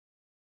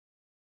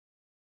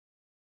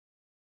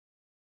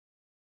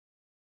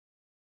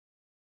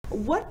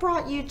What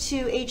brought you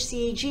to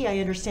HCEG? I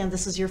understand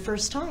this is your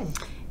first time.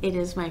 It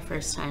is my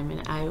first time,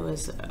 and I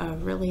was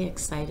really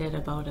excited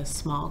about a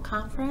small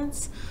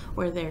conference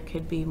where there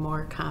could be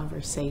more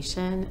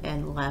conversation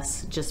and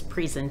less just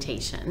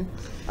presentation.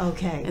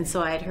 Okay. And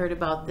so I had heard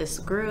about this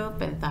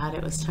group and thought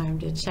it was time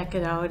to check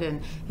it out,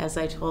 and as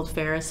I told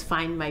Ferris,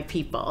 find my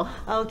people.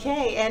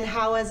 Okay, and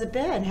how has it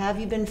been?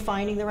 Have you been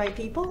finding the right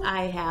people?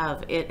 I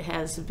have. It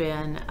has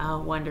been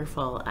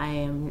wonderful. I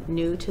am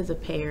new to the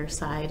payer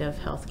side of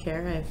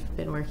healthcare. I've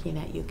been working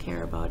at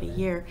Ucare about a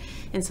year,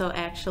 and so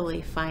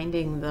actually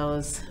finding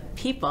those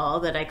people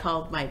that I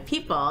called my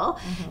people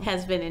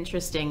has been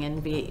interesting,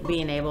 and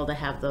being able to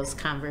have those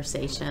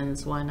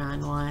conversations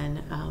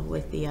one-on-one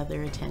with the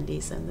other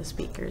attendees and the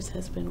speakers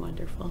has been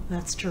wonderful.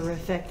 That's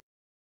terrific.